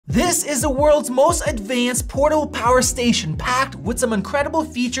This is the world's most advanced portable power station, packed with some incredible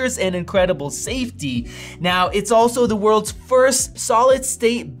features and incredible safety. Now, it's also the world's first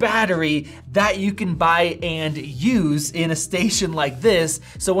solid-state battery that you can buy and use in a station like this.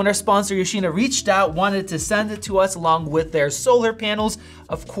 So when our sponsor Yoshino reached out, wanted to send it to us along with their solar panels,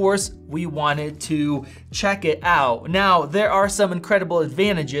 of course, we wanted to check it out. Now, there are some incredible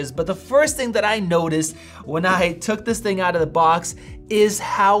advantages, but the first thing that I noticed when I took this thing out of the box is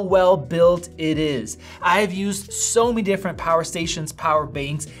how well built it is. I've used so many different power stations, power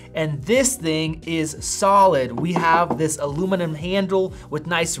banks, and this thing is solid. We have this aluminum handle with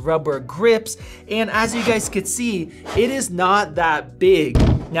nice rubber grips, and as you guys can see, it is not that big.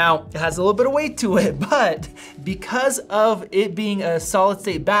 Now, it has a little bit of weight to it, but because of it being a solid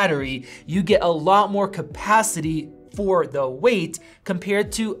state battery, you get a lot more capacity for the weight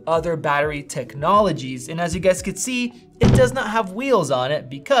compared to other battery technologies. And as you guys can see, it does not have wheels on it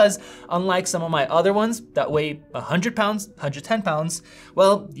because unlike some of my other ones that weigh 100 pounds, 110 pounds,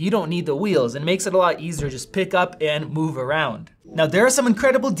 well, you don't need the wheels. It makes it a lot easier to just pick up and move around. Now, there are some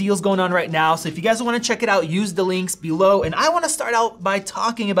incredible deals going on right now, so if you guys want to check it out, use the links below. And I want to start out by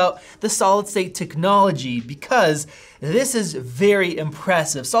talking about the solid state technology because this is very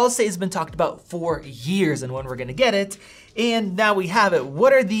impressive. Solid state has been talked about for years and when we're gonna get it, and now we have it.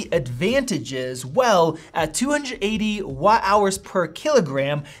 What are the advantages? Well, at 280 watt-hours per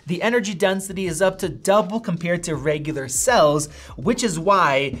kilogram, the energy density is up to double compared to regular cells, which is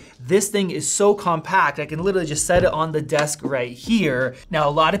why this thing is so compact. I can literally just set it on the desk right here. Now,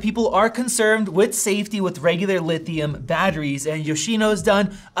 a lot of people are concerned with safety with regular lithium batteries, and Yoshino's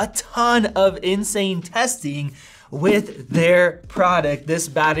done a ton of insane testing with their product, this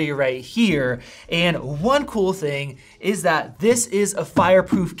battery right here. And one cool thing is that this is a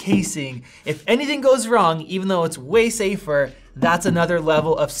fireproof casing. If anything goes wrong, even though it's way safer, that's another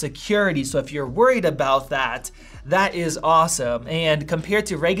level of security. So if you're worried about that, that is awesome. And compared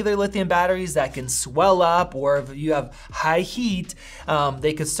to regular lithium batteries that can swell up, or if you have high heat,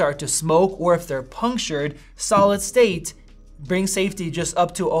 they could start to smoke, or if they're punctured, solid state brings safety just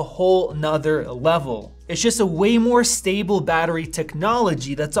up to a whole nother level. It's just a way more stable battery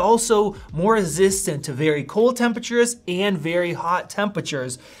technology that's also more resistant to very cold temperatures and very hot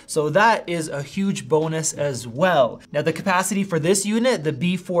temperatures. So that is a huge bonus as well. Now, the capacity for this unit, the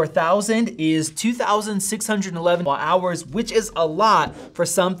B4000, is 2,611 watt hours, which is a lot for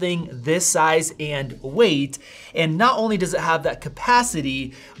something this size and weight. And not only does it have that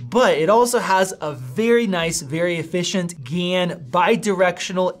capacity, but it also has a very nice, very efficient GaN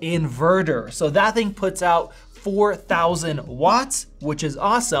bidirectional inverter. So that thing puts out 4,000 watts, which is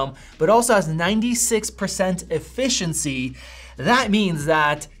awesome, but also has 96% efficiency. That means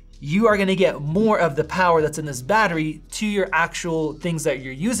that you are gonna get more of the power that's in this battery to your actual things that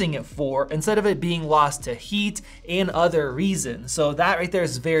you're using it for, instead of it being lost to heat and other reasons. So that right there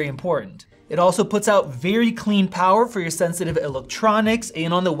is very important. It also puts out very clean power for your sensitive electronics,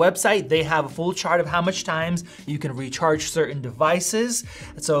 and on the website, they have a full chart of how much times you can recharge certain devices.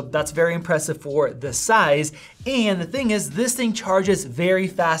 So that's very impressive for the size. And the thing is, this thing charges very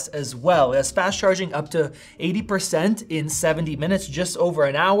fast as well. It has fast charging up to 80% in 70 minutes, just over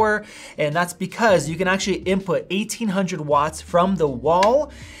an hour. And that's because you can actually input 1,800 watts from the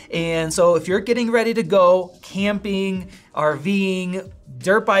wall. And so if you're getting ready to go camping, RVing,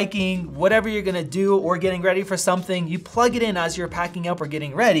 dirt biking, whatever you're gonna do, or getting ready for something, you plug it in as you're packing up or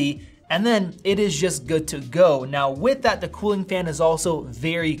getting ready, and then it is just good to go. Now with that, the cooling fan is also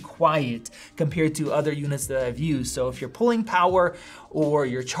very quiet compared to other units that I've used. So if you're pulling power or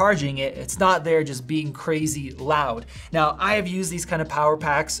you're charging it, it's not there just being crazy loud. Now, I have used these kind of power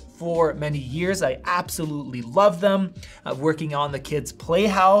packs for many years. I absolutely love them. Working on the kids'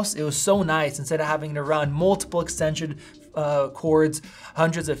 playhouse, it was so nice. Instead of having to run multiple extension cords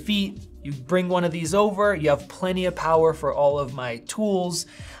hundreds of feet, you bring one of these over, you have plenty of power for all of my tools.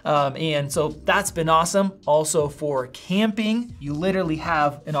 And so that's been awesome. Also for camping, you literally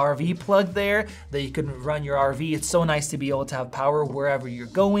have an RV plug there that you can run your RV. It's so nice to be able to have power wherever you're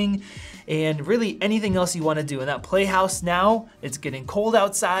going. And really anything else you want to do. In that playhouse now, it's getting cold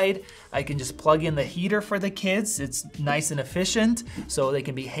outside. I can just plug in the heater for the kids. It's nice and efficient, so they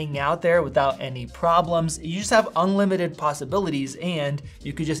can be hanging out there without any problems. You just have unlimited possibilities, and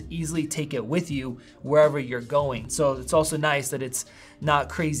you could just easily could take it with you wherever you're going. So it's also nice that it's not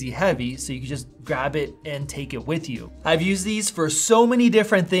crazy heavy, so you can just grab it and take it with you. I've used these for so many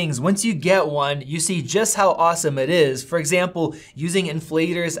different things. Once you get one, you see just how awesome it is. For example, using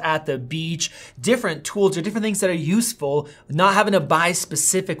inflators at the beach, different tools or different things that are useful, not having to buy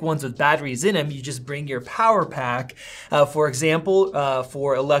specific ones with batteries in them, you just bring your power pack. For example,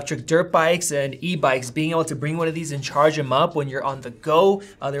 for electric dirt bikes and e-bikes, being able to bring one of these and charge them up when you're on the go,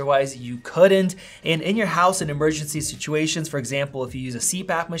 otherwise you couldn't. And in your house in emergency situations, for example, if you use a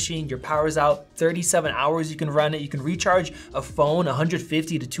CPAP machine, your power's out, 37 hours you can run it. You can recharge a phone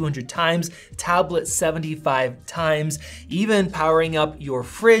 150 to 200 times, tablet 75 times, even powering up your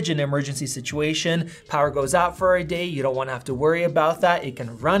fridge in an emergency situation. Power goes out for a day, you don't want to have to worry about that. It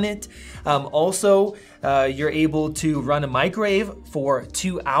can run it. Also, you're able to run a microwave for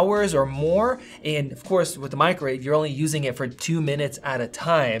 2 hours or more. And of course, with the microwave, you're only using it for 2 minutes at a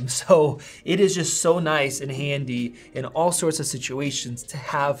time. So it is just so nice and handy in all sorts of situations to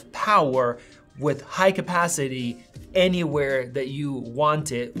have power with high capacity anywhere that you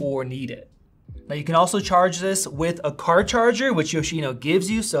want it or need it. Now you can also charge this with a car charger, which Yoshino gives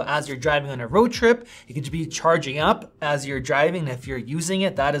you. So as you're driving on a road trip, you can be charging up as you're driving. If you're using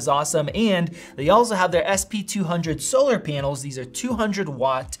it, that is awesome. And they also have their SP200 solar panels. These are 200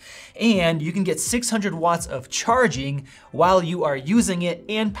 watt, and you can get 600 watts of charging while you are using it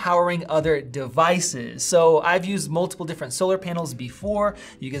and powering other devices. So I've used multiple different solar panels before.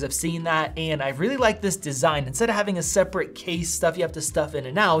 You guys have seen that, and I really like this design. Instead of having a separate case, stuff you have to stuff in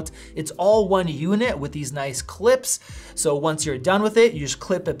and out, it's all one unit with these nice clips. So once you're done with it, you just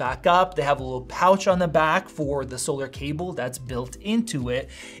clip it back up. They have a little pouch on the back for the solar cable that's built into it.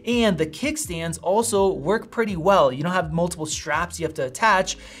 And the kickstands also work pretty well. You don't have multiple straps you have to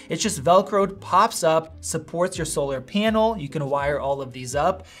attach. It's just Velcroed, pops up, supports your solar panel. You can wire all of these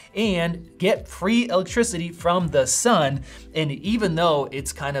up and get free electricity from the sun. And even though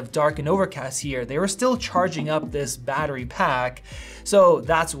it's kind of dark and overcast here, they were still charging up this battery pack. So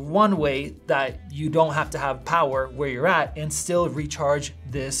that's one way that you don't have to have power where you're at and still recharge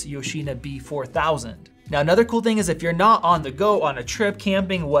this Yoshino B4000. Now, another cool thing is if you're not on the go, on a trip,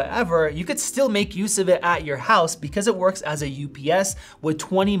 camping, whatever, you could still make use of it at your house because it works as a UPS with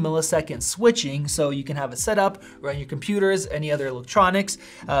 20 millisecond switching. So you can have it set up, run your computers, any other electronics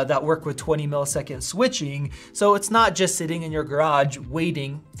that work with 20 millisecond switching. So it's not just sitting in your garage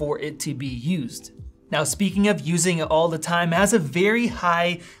waiting for it to be used. Now, speaking of using it all the time, it has a very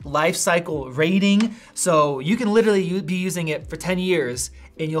high life cycle rating. So you can literally be using it for 10 years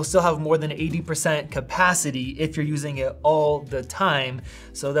and you'll still have more than 80% capacity if you're using it all the time.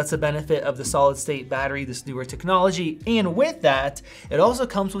 So that's a benefit of the solid state battery, this newer technology. And with that, it also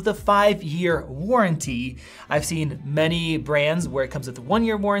comes with a 5-year warranty. I've seen many brands where it comes with a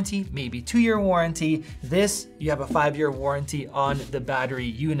 1-year warranty, maybe 2-year warranty. This, you have a 5-year warranty on the battery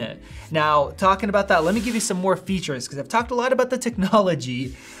unit. Now, talking about that, let me give you some more features because I've talked a lot about the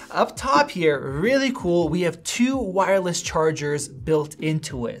technology. Up top here, really cool, we have 2 wireless chargers built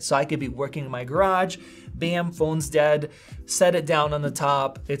into it. So I could be working in my garage, bam, phone's dead, set it down on the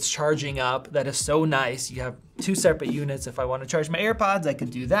top, it's charging up. That is so nice. You have 2 separate units. If I want to charge my AirPods, I can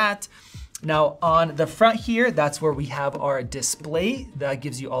do that. Now on the front here, that's where we have our display that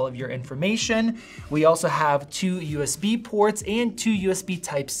gives you all of your information. We also have 2 USB ports and 2 USB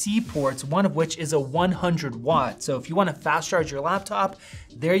Type-C ports, one of which is a 100 watt. So if you want to fast charge your laptop,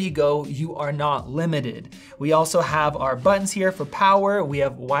 there you go, you are not limited. We also have our buttons here for power. We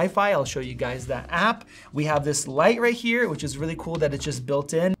have Wi-Fi, I'll show you guys that app. We have this light right here, which is really cool that it's just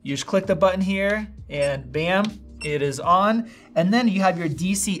built in. You just click the button here and bam, it is on. And then you have your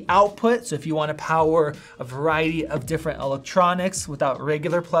DC output. So if you want to power a variety of different electronics without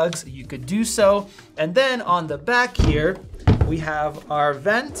regular plugs, you could do so. And then on the back here, we have our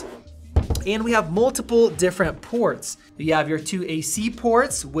vent and we have multiple different ports. You have your 2 AC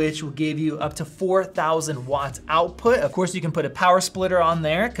ports, which will give you up to 4,000 watts output. Of course, you can put a power splitter on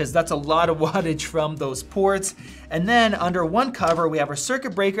there because that's a lot of wattage from those ports. And then under one cover, we have our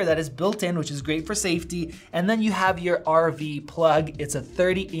circuit breaker that is built in, which is great for safety. And then you have your RV plug. It's a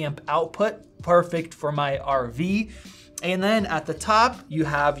 30 amp output, perfect for my RV. And then at the top, you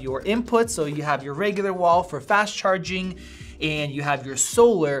have your input. So you have your regular wall for fast charging, and you have your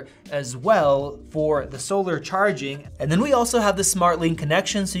solar as well for the solar charging. And then we also have the SmartLink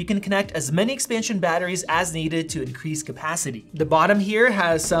connection, so you can connect as many expansion batteries as needed to increase capacity. The bottom here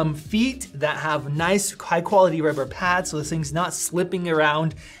has some feet that have nice high quality rubber pads, so this thing's not slipping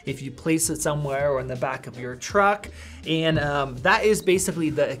around if you place it somewhere or in the back of your truck. And that is basically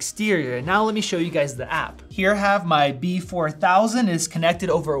the exterior. Now let me show you guys the app. Here I have my B4000 is connected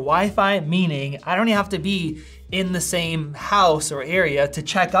over Wi-Fi, meaning I don't even have to be in the same house or area to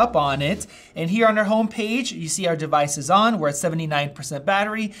check up on it. And here on our home page, you see our device is on. We're at 79%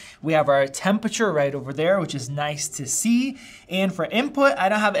 battery. We have our temperature right over there, which is nice to see. And for input, I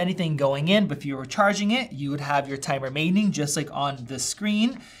don't have anything going in, but if you were charging it, you would have your timer remaining just like on the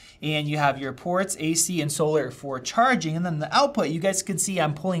screen. And you have your ports, AC and solar for charging. And then the output, you guys can see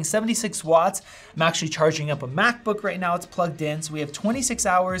I'm pulling 76 watts. I'm actually charging up a MacBook right now, it's plugged in. So we have 26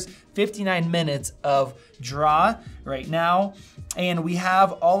 hours, 59 minutes of draw right now. And we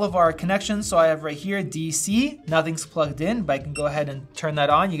have all of our connections. So I have right here DC, nothing's plugged in, but I can go ahead and turn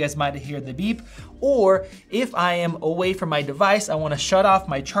that on. You guys might hear the beep. Or if I am away from my device, I wanna shut off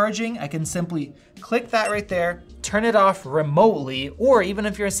my charging, I can simply click that right there, turn it off remotely, or even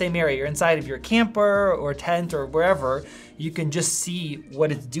if you're in the same area, you're inside of your camper or tent or wherever, you can just see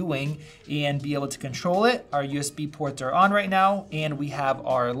what it's doing and be able to control it. Our USB ports are on right now, and we have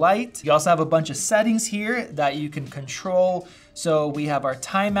our light. You also have a bunch of settings here that you can control. So we have our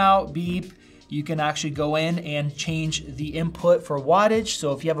timeout, beep. You can actually go in and change the input for wattage.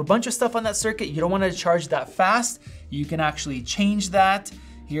 So if you have a bunch of stuff on that circuit, you don't want to charge that fast, you can actually change that.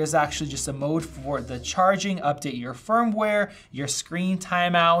 Here's actually just a mode for the charging, update your firmware, your screen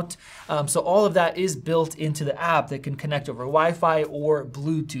timeout. So all of that is built into the app that can connect over Wi-Fi or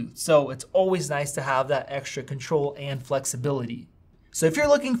Bluetooth. So it's always nice to have that extra control and flexibility. So if you're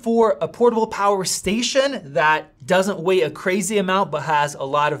looking for a portable power station that doesn't weigh a crazy amount but has a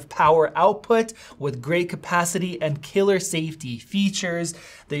lot of power output with great capacity and killer safety features,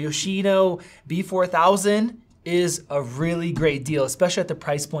 the Yoshino B4000 is a really great deal, especially at the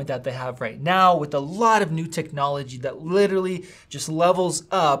price point that they have right now with a lot of new technology that literally just levels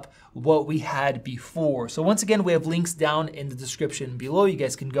up what we had before. So once again, we have links down in the description below. You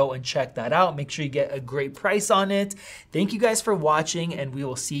guys can go and check that out. Make sure you get a great price on it. Thank you guys for watching, and we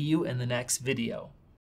will see you in the next video.